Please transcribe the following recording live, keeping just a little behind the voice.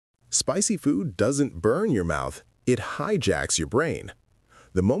Spicy food doesn't burn your mouth, it hijacks your brain.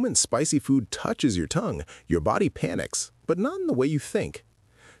 The moment spicy food touches your tongue, your body panics, but not in the way you think.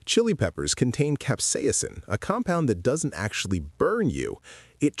 Chili peppers contain capsaicin, a compound that doesn't actually burn you.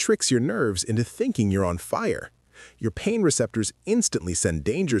 It tricks your nerves into thinking you're on fire. Your pain receptors instantly send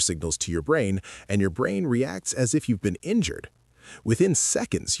danger signals to your brain, and your brain reacts as if you've been injured. Within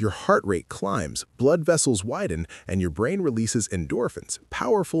seconds, your heart rate climbs, blood vessels widen, and your brain releases endorphins,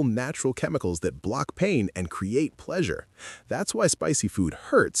 powerful natural chemicals that block pain and create pleasure. That's why spicy food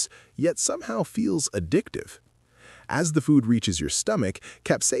hurts, yet somehow feels addictive. As the food reaches your stomach,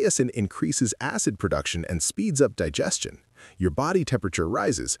 capsaicin increases acid production and speeds up digestion. Your body temperature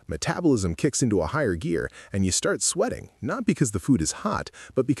rises, metabolism kicks into a higher gear, and you start sweating, not because the food is hot,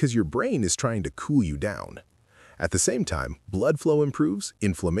 but because your brain is trying to cool you down. At the same time, blood flow improves,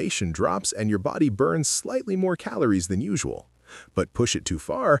 inflammation drops, and your body burns slightly more calories than usual. But push it too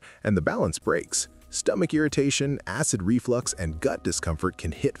far, and the balance breaks. Stomach irritation, acid reflux, and gut discomfort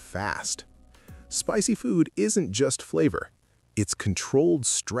can hit fast. Spicy food isn't just flavor. It's controlled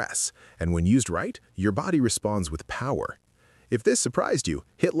stress, and when used right, your body responds with power. If this surprised you,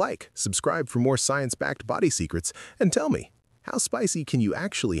 hit like, subscribe for more science-backed body secrets, and tell me, how spicy can you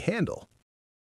actually handle?